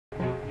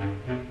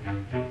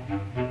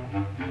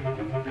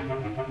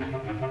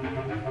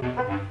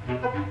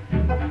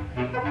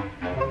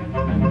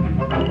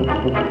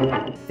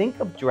Think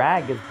of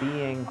drag as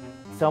being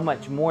so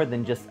much more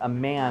than just a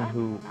man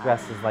who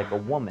dresses like a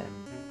woman.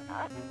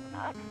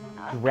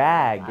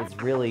 Drag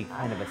is really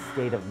kind of a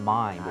state of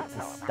mind, it's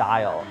a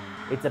style.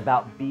 It's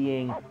about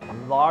being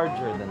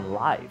larger than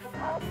life,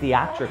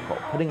 theatrical,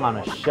 putting on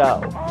a show.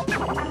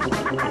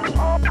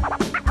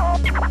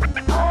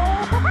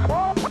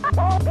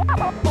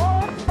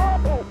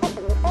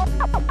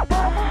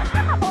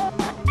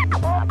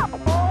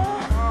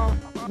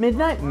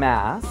 Midnight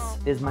Mass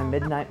is my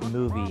midnight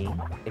movie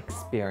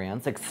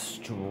experience,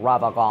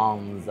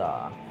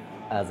 extravaganza,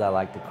 as I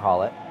like to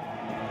call it,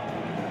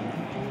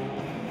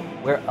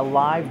 where a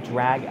live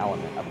drag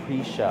element, a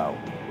pre-show,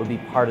 would be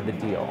part of the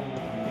deal.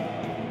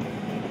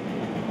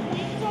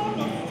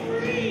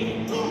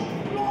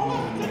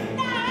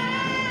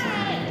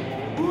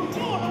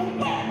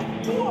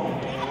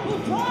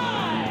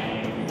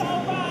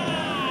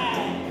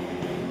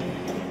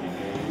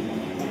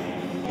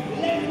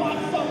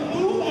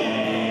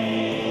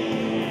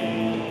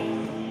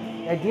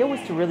 The idea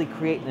was to really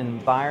create an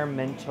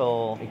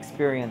environmental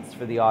experience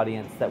for the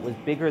audience that was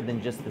bigger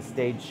than just the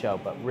stage show,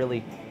 but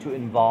really to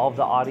involve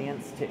the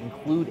audience, to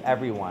include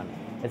everyone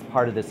as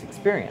part of this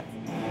experience.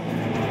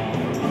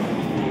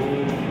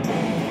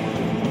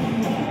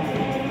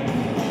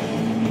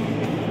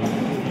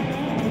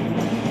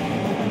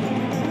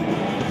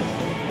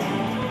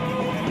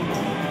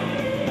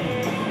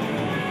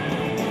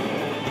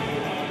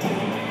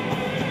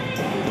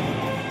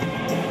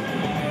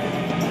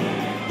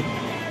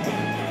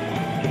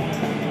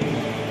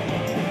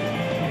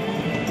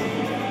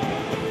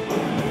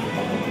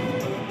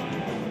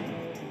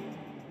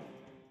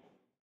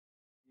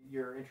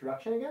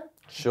 Introduction again?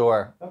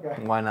 Sure.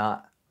 Okay. Why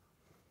not?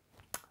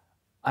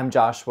 I'm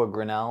Joshua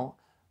Grannell,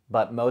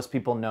 but most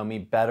people know me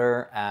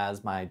better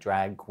as my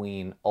drag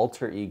queen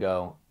alter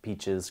ego,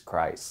 Peaches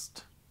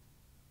Christ.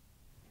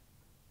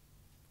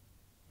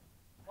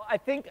 Well, I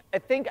think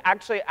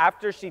actually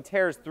after she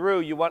tears through,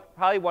 you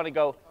probably want to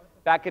go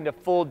back into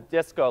full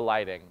disco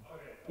lighting.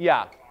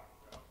 Yeah.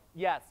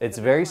 Yes. It's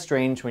very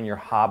strange when your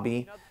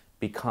hobby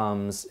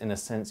becomes, in a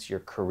sense,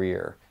 your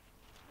career.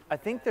 I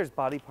think there's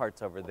body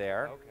parts over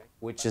there. Okay.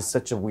 Which is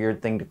such a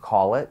weird thing to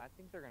call it. I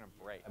think they're gonna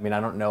break. I mean, I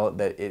don't know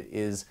that it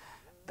is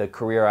the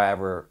career I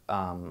ever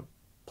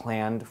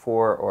planned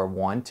for or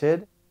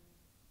wanted,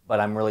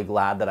 but I'm really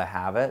glad that I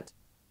have it.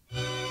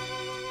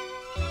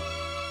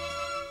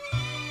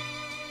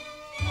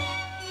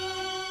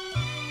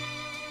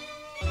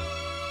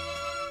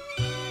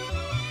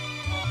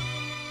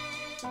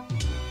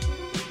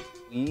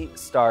 We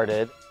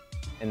started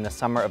in the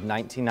summer of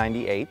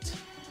 1998,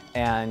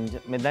 and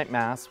Midnight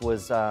Mass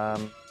was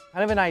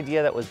kind of an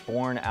idea that was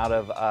born out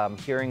of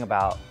hearing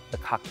about the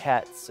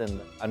Coquettes and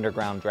the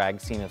underground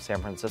drag scene of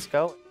San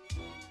Francisco.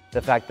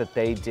 The fact that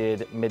they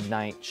did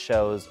midnight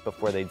shows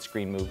before they'd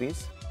screen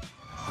movies.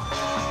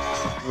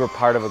 We were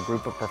part of a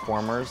group of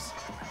performers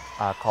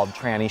called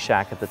Tranny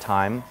Shack at the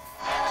time.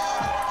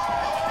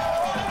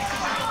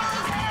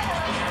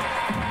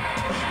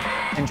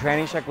 And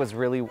Tranny Shack was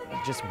really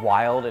just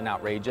wild and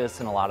outrageous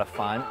and a lot of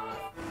fun.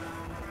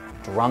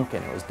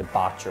 Drunken, it was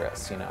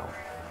debaucherous, you know.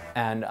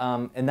 And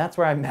that's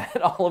where I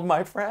met all of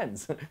my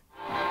friends.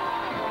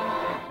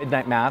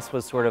 Midnight Mass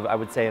was sort of, I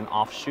would say, an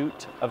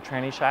offshoot of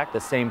Tranny Shack.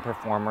 The same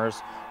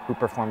performers who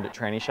performed at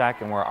Tranny Shack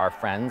and were our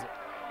friends.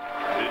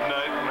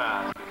 Midnight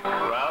Mass,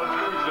 proud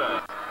to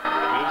present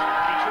Miss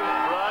Peaches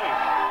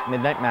Christ.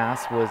 Midnight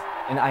Mass was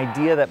an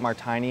idea that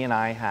Martini and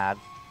I had.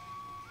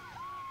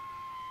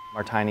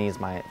 Martini is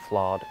my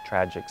flawed,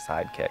 tragic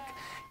sidekick.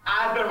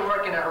 I've been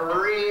working it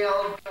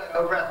real good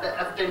over at the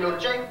Este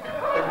Noche,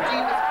 the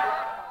deepest.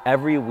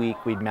 Every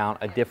week we'd mount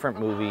a different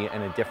movie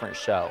and a different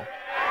show.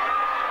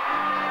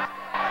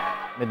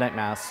 Midnight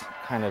Mass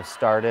kind of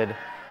started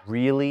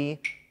really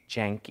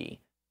janky.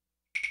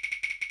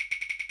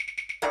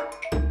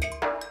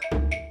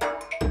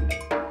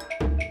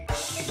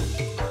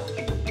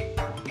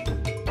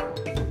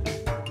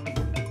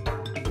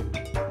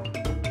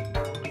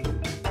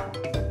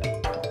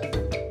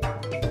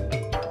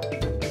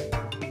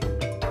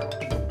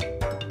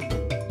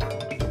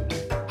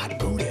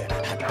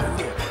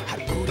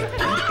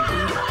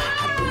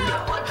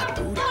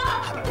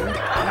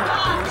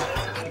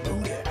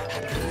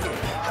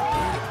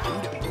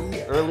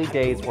 Early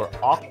days were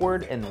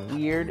awkward and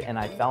weird, and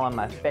I fell on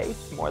my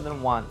face more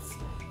than once.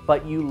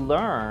 But you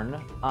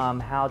learn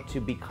how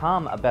to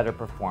become a better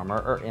performer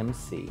or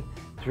MC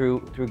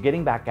through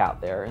getting back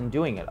out there and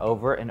doing it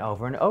over and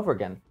over and over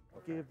again.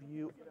 Give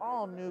you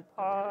all new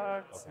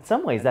parts. In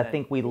some ways, I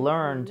think we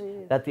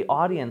learned that the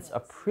audience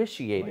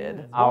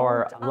appreciated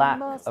our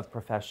lack of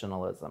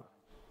professionalism.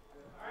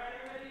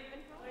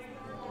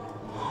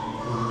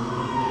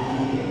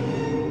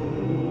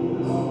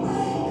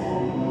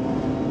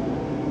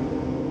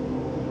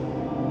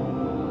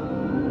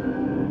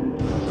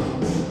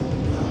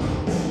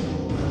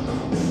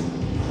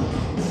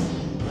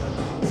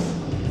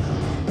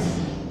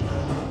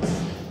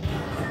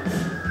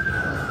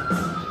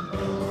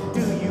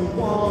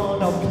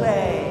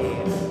 Play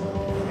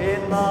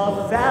in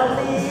the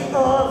valley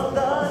of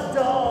the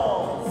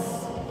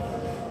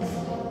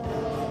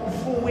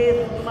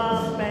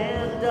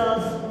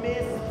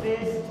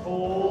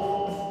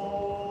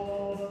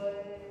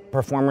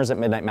Performers at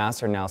Midnight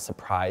Mass are now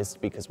surprised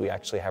because we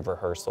actually have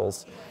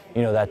rehearsals.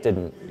 You know, that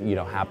didn't,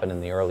 happen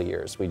in the early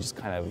years. We just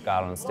kind of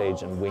got on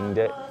stage and winged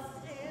it.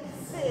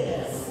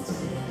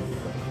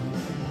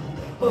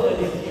 But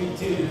if you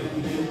do,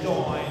 you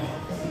join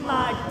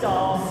my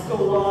dog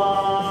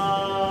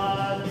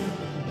squad.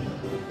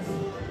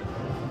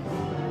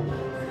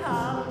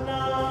 I'm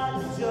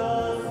not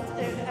just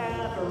an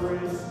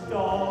average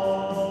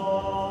dog.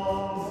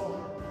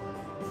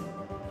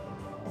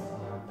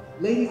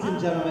 Ladies and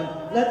gentlemen,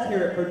 let's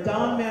hear it for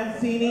Don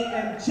Mancini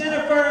and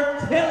Jennifer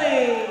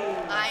Tilly.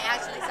 I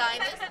actually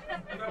signed this,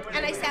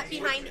 and I sat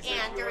behind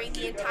Anne during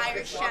the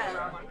entire show.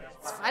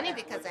 It's funny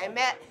because I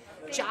met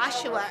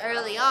Joshua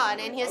early on,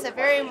 and he was a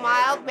very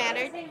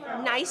mild-mannered,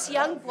 nice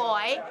young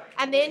boy,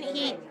 and then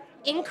he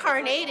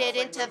incarnated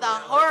into the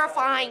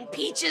horrifying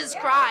Peaches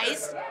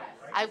Christ.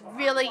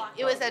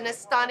 It was an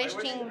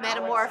astonishing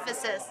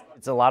metamorphosis.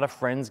 It's a lot of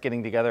friends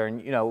getting together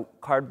and,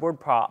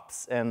 cardboard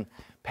props and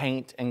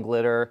paint and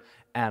glitter,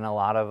 and a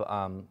lot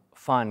of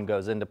fun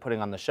goes into putting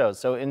on the shows.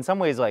 So in some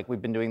ways,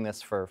 we've been doing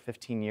this for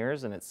 15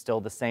 years and it's still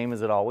the same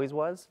as it always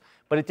was,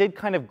 but it did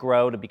kind of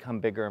grow to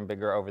become bigger and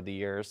bigger over the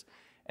years.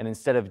 And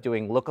instead of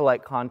doing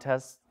look-alike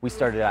contests, we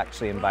started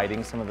actually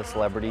inviting some of the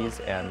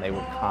celebrities and they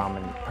would come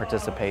and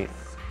participate.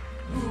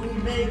 Who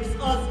makes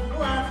us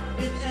laugh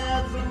in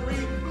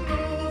every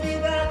movie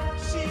that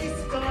she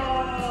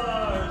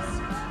stars?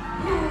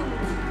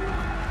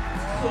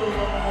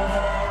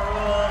 Cloris.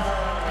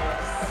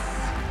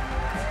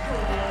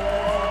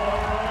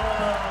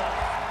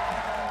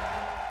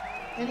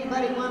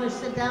 Anybody want to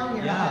sit down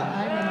here? Yeah,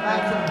 I'm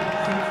invited.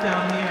 Seats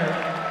down here.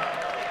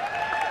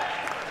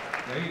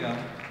 There you go.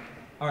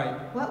 All right.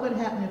 What would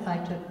happen if I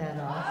took that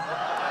off?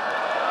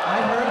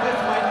 I heard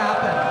this might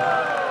happen.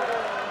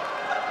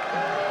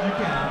 You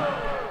can.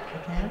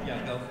 Okay. Yeah,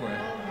 go for it.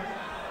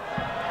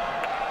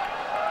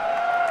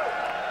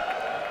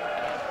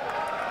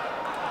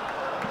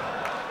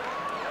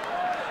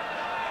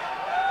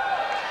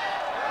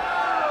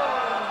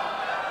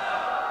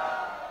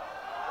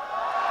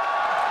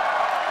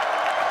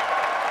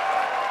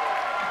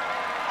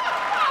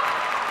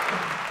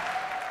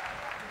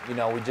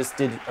 We just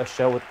did a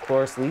show with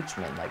Cloris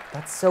Leachman.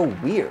 That's so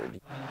weird.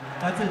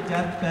 That's a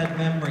deathbed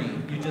memory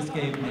you just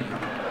gave me.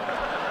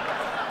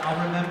 I'll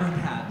remember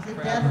that It's a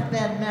forever.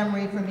 deathbed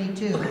memory for me,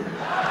 too.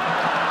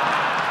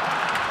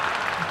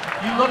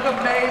 You look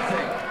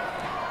amazing.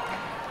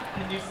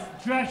 Can you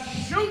just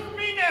shoot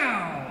me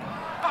now?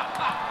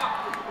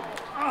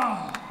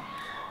 Oh,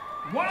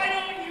 why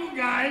don't you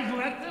guys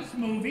let this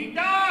movie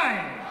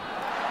die?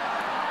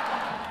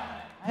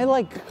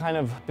 I kind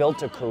of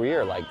built a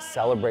career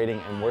celebrating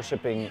and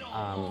worshiping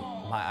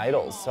my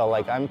idols. So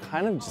I'm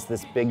kind of just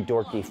this big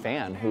dorky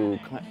fan who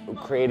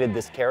created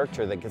this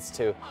character that gets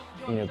to,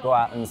 go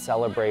out and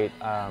celebrate,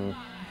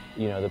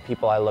 the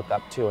people I look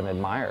up to and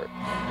admire.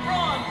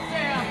 From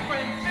San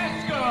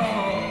Francisco,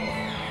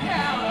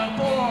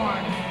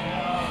 California.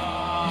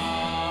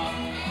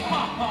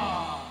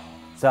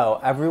 So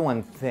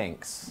everyone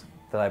thinks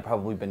that I've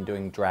probably been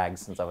doing drag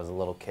since I was a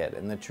little kid.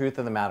 And the truth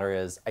of the matter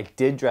is, I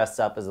did dress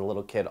up as a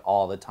little kid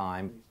all the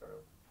time.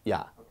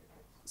 Yeah.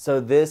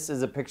 So this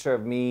is a picture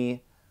of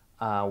me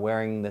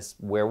wearing this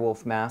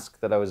werewolf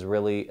mask that I was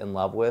really in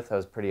love with. I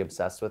was pretty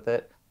obsessed with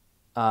it.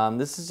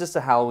 This is just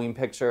a Halloween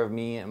picture of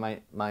me and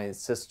my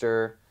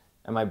sister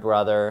and my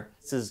brother.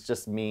 This is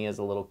just me as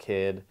a little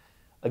kid.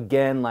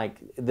 Again,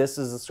 this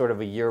is a sort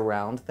of a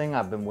year-round thing.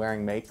 I've been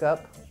wearing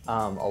makeup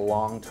a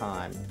long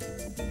time.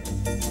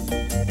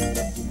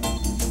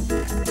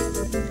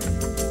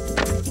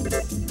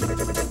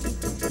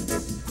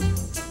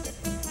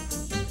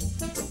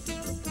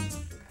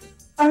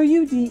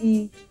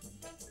 R-U-D-E.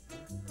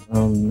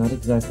 Not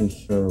exactly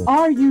sure.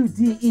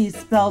 R-U-D-E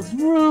spells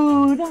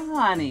rude,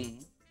 honey.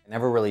 I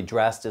never really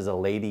dressed as a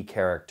lady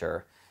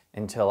character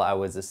until I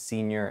was a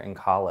senior in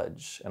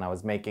college, and I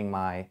was making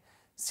my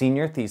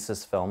senior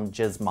thesis film,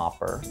 Jizz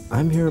Mopper.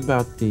 I'm here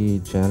about the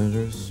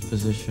janitor's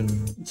position.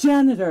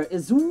 Janitor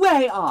is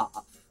way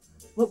off.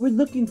 What we're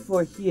looking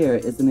for here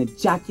is an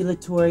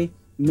ejaculatory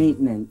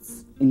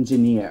maintenance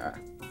engineer.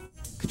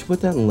 Could you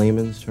put that in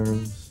layman's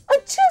terms? A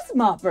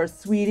chismopper,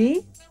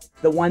 sweetie.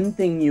 The one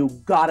thing you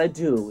gotta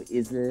do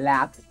is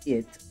lap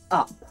it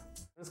up.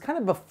 It was kind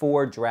of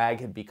before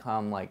drag had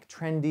become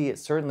trendy. It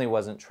certainly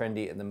wasn't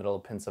trendy in the middle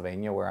of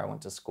Pennsylvania where I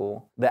went to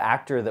school. The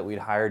actor that we'd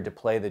hired to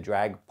play the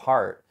drag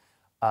part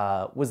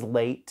was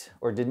late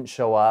or didn't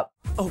show up.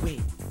 Oh,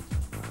 wait.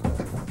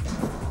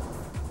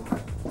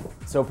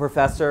 So a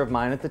professor of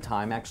mine at the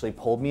time actually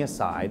pulled me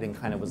aside and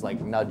kind of was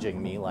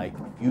nudging me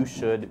you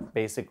should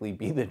basically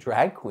be the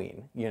drag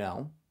queen,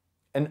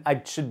 And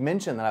I should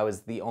mention that I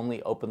was the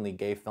only openly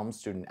gay film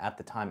student at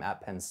the time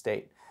at Penn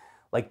State.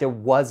 There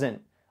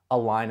wasn't a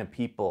line of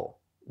people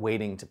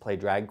waiting to play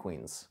drag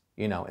queens,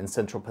 in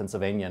central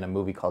Pennsylvania in a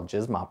movie called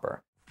Jizz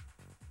Mopper.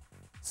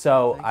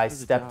 So I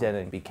stepped in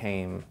and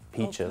became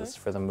Peaches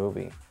for the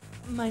movie.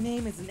 My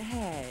name isn't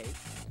Hay.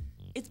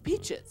 It's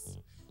Peaches.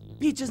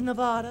 Peaches,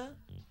 Nevada.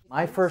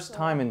 My first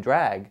time in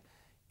drag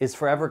is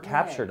forever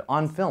captured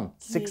on film,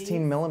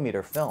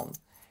 16mm film.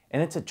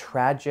 And it's a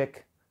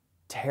tragic,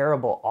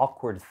 terrible,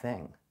 awkward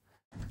thing.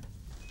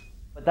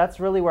 But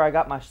that's really where I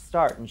got my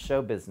start in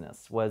show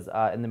business, was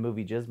in the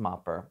movie Jizz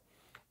Mopper.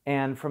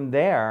 And from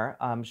there,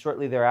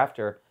 shortly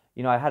thereafter,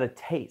 you know, I had a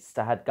taste.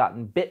 I had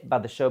gotten bit by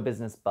the show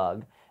business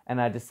bug,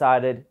 and I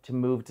decided to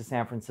move to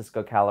San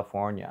Francisco,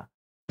 California.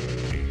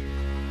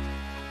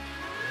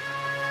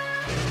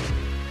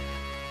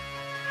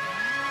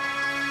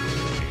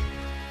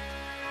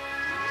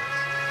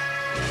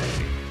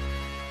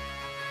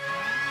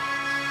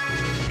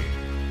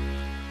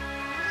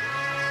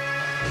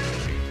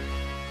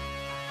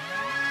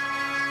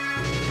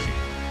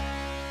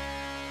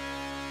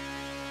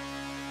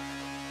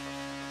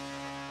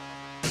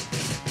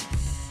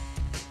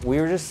 We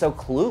were just so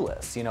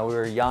clueless, you know, we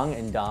were young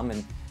and dumb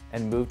and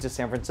moved to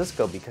San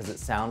Francisco because it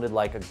sounded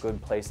like a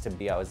good place to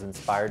be. I was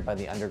inspired by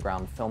the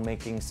underground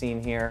filmmaking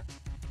scene here.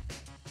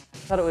 I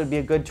thought it would be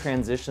a good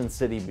transition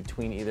city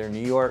between either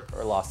New York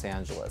or Los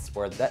Angeles,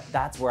 where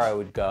that's where I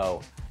would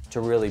go to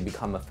really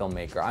become a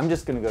filmmaker. I'm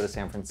just gonna go to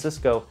San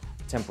Francisco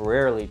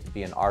temporarily to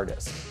be an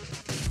artist.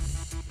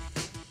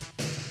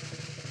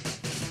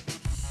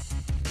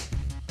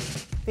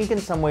 I think in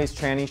some ways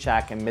Tranny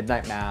Shack and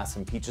Midnight Mass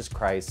and Peaches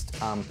Christ,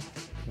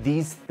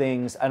 these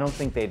things, I don't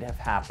think they'd have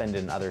happened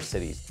in other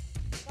cities.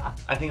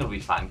 I think it'll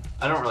be fun.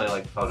 I don't really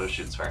like photo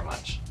shoots very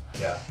much.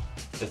 Yeah.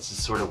 It's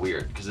just sort of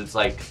weird because it's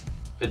like,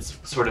 it's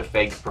sort of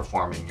fake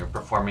performing. You're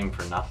performing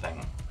for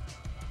nothing.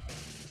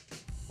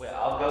 Wait,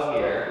 I'll go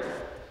here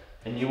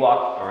and you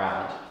walk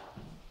around.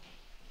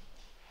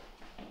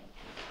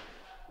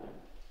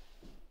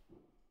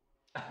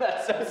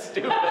 That's so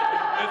stupid.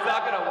 It's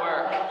not gonna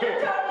work.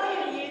 You're totally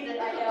gonna use it,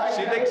 I know.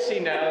 She thinks she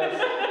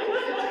knows.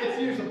 It's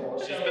usable.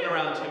 She's been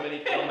around too many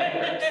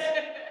filmmakers.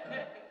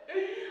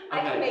 I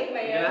can make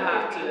my You're own gonna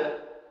have movie. to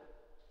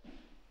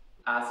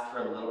ask for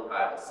a little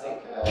privacy.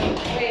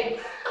 Wait.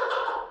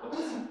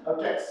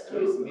 Okay,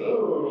 Excuse me.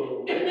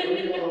 Ooh.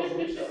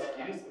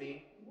 Excuse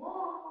me.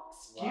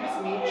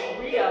 Excuse me,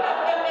 Tria.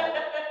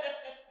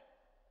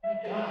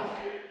 Okay.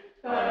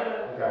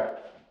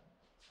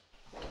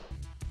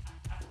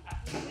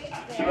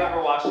 You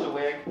ever watched a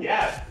wig?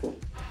 Yeah.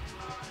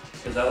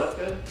 Does that look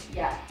good?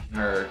 Yeah.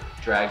 Her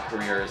drag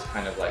career is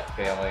kind of like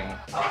failing.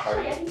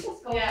 Actually, I think this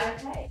goes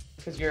okay.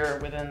 Because you're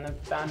within the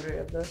boundary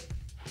of the...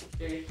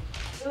 Ooh,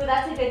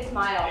 that's a good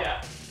smile.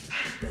 Yeah.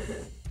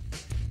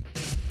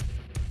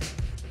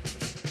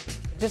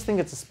 I just think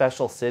it's a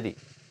special city.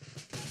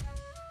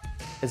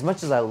 As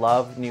much as I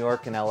love New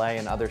York and LA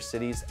and other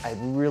cities, I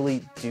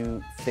really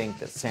do think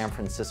that San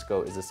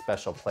Francisco is a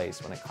special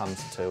place when it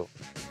comes to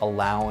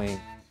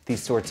allowing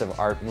these sorts of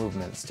art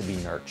movements to be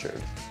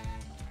nurtured.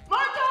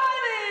 My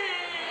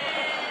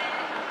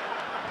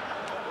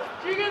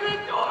darling! You get the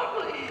door,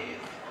 please.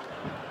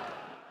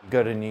 You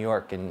go to New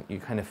York and you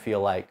kind of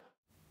feel like,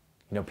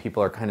 you know,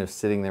 people are kind of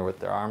sitting there with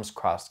their arms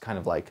crossed, kind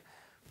of like,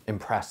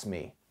 impress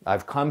me.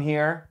 I've come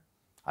here,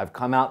 I've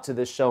come out to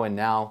this show, and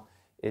now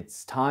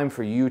it's time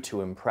for you to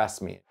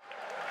impress me.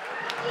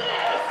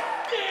 This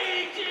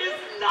stage is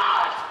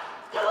not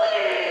clean!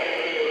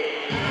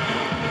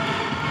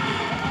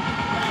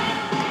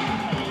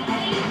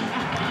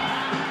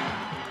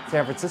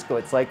 San Francisco,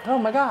 it's like, oh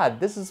my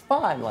God, this is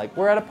fun. Like,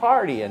 we're at a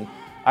party and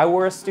I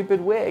wore a stupid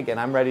wig and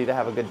I'm ready to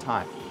have a good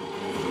time.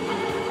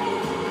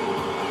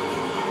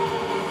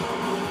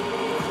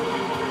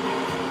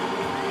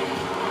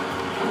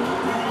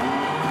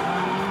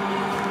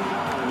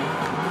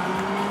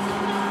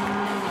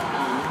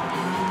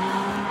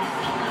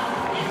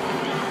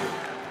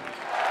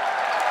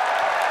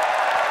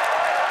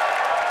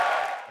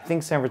 I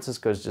think San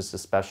Francisco is just a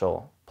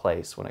special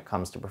place when it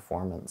comes to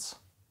performance.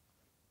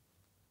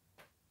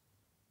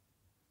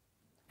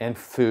 And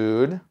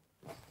food.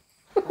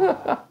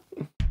 I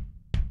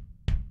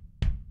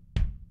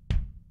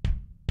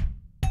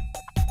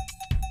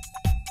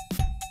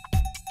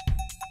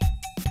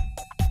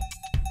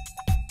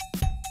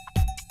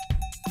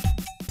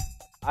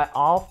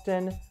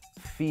often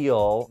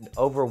feel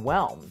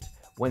overwhelmed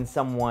when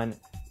someone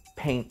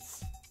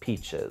paints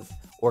peaches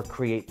or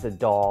creates a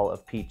doll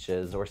of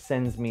peaches or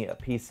sends me a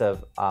piece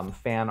of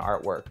fan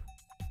artwork.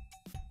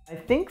 I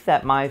think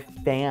that my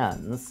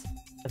fans,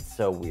 it's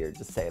so weird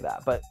to say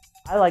that, but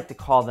I like to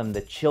call them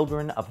the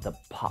children of the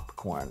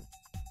popcorn.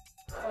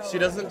 She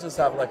doesn't just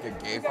have like a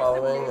gay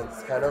following,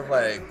 it's kind of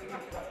like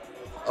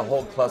a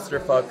whole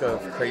clusterfuck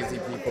of crazy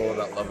people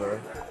that love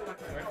her.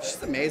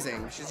 She's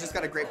amazing. She's just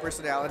got a great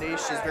personality.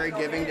 She's very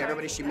giving to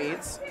everybody she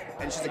meets,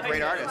 and she's a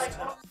great artist.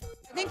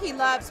 I think he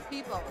loves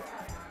people,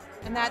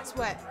 and that's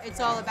what it's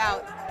all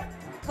about.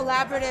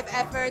 Collaborative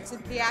efforts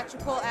and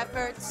theatrical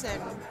efforts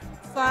and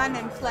fun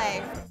and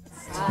play.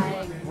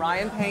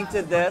 Ryan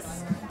painted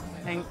this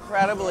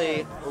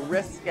incredibly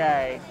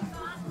risque,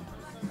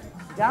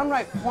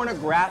 downright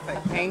pornographic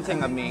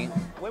painting of me.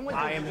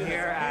 I am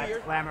here at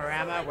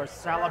Glamorama. We're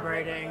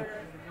celebrating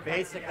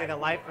basically the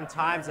life and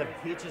times of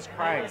Peaches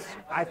Christ.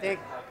 I think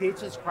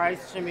Peaches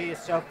Christ to me is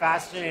so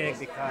fascinating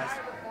because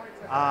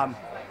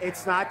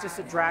It's not just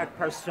a drag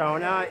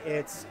persona,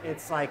 it's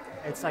like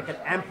an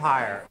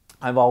empire.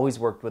 I've always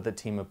worked with a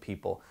team of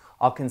people.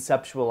 I'll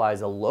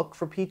conceptualize a look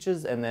for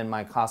Peaches, and then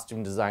my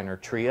costume designer,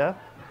 Tria,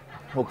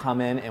 will come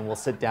in and we'll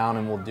sit down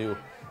and we'll do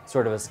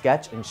sort of a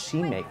sketch, and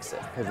she makes it,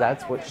 because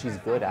that's what she's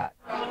good at.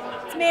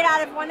 It's made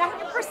out of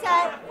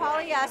 100%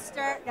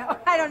 polyester. No,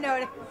 I don't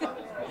know.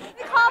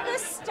 They call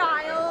this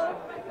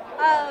style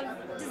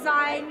of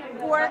design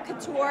bourre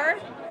couture.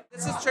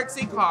 This is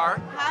Trixie Carr,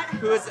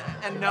 who is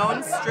a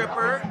known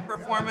stripper,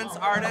 performance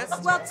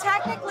artist. Well,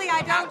 technically,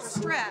 I don't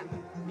strip.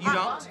 You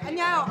don't?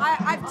 No,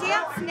 I've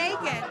danced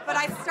naked, but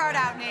I start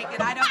out naked.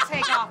 I don't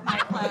take off my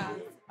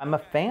clothes. I'm a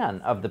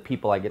fan of the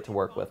people I get to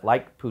work with,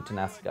 like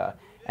Putanesca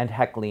and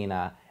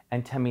Heclina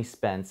and Temmie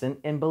Spence,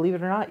 and believe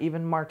it or not,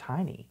 even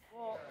Martini.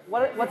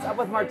 What's up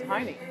with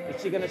Martini?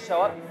 Is she gonna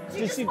show up?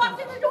 She just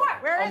walked in the door.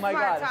 Where is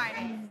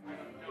Martini?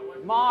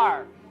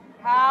 Mar,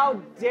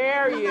 how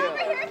dare you? Come over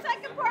here so I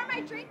can pour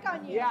my drink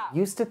on you. Yeah. I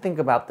used to think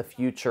about the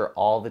future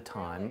all the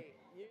time.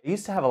 I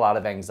used to have a lot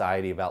of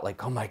anxiety about,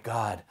 like, oh my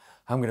God,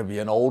 I'm gonna be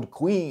an old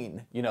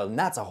queen, you know, and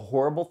that's a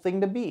horrible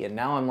thing to be. And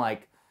now I'm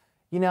like,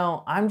 you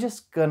know, I'm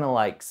just gonna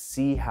like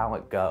see how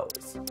it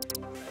goes.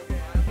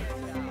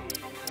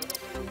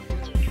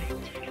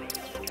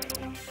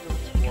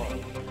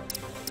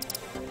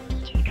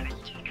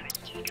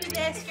 Do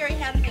this, you're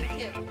having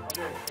too.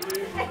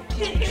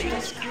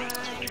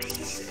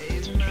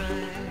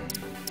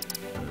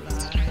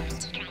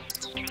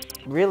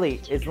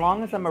 Really, as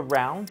long as I'm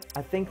around,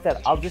 I think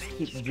that I'll just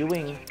keep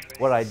doing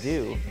what I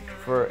do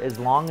for as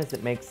long as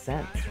it makes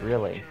sense,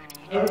 really.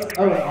 Oh,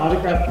 an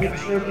autograph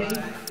picture of me?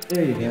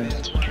 There you go.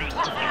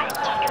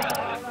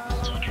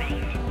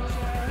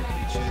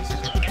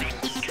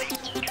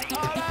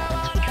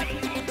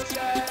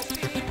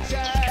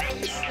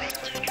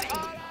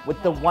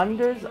 With the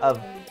wonders of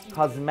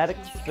cosmetic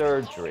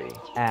surgery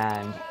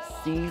and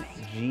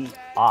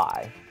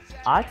CGI,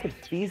 I could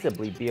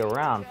feasibly be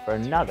around for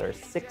another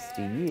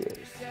 60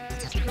 years.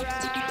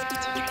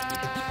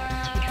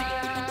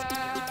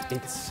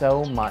 It's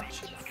so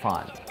much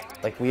fun.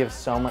 Like, we have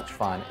so much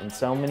fun, and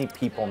so many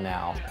people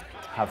now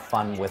have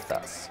fun with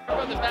us.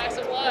 From the facts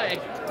of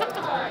life,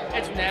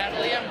 it's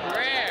Natalie and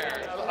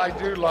Brer. I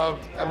do love,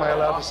 am I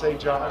allowed to say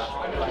Josh?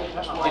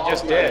 You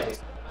just did.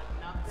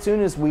 As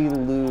soon as we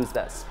lose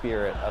that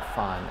spirit of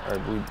fun, or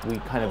we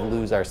kind of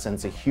lose our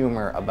sense of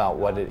humor about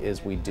what it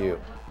is we do,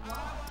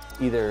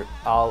 either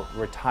I'll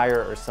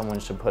retire or someone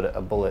should put a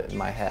bullet in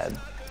my head.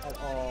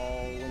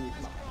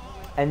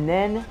 And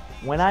then,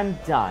 when I'm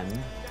done,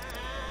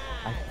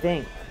 I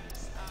think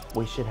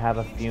we should have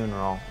a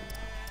funeral.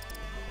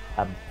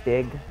 A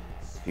big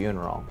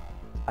funeral.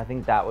 I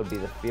think that would be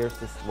the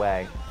fiercest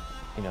way,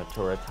 you know,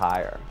 to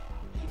retire.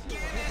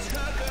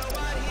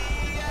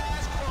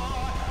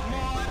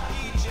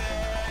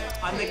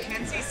 On the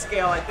Kinsey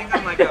scale, I think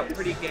I'm like a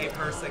pretty gay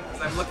person,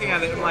 because I'm looking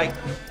at it and like,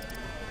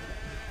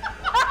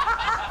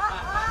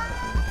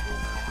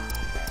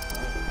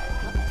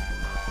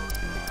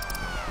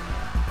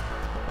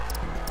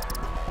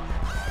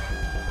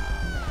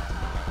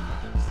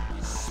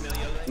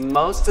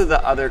 Most of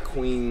the other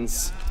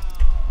queens,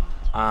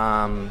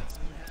 I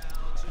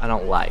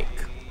don't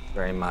like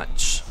very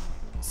much.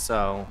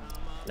 So,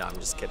 no, I'm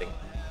just kidding.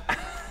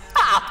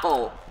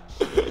 Ow!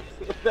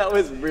 That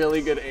was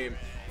really good aim.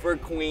 For a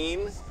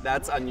queen,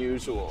 that's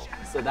unusual.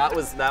 So that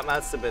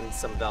must have been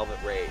some velvet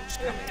rage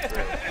coming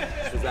through.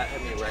 Because that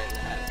hit me right in the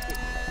head.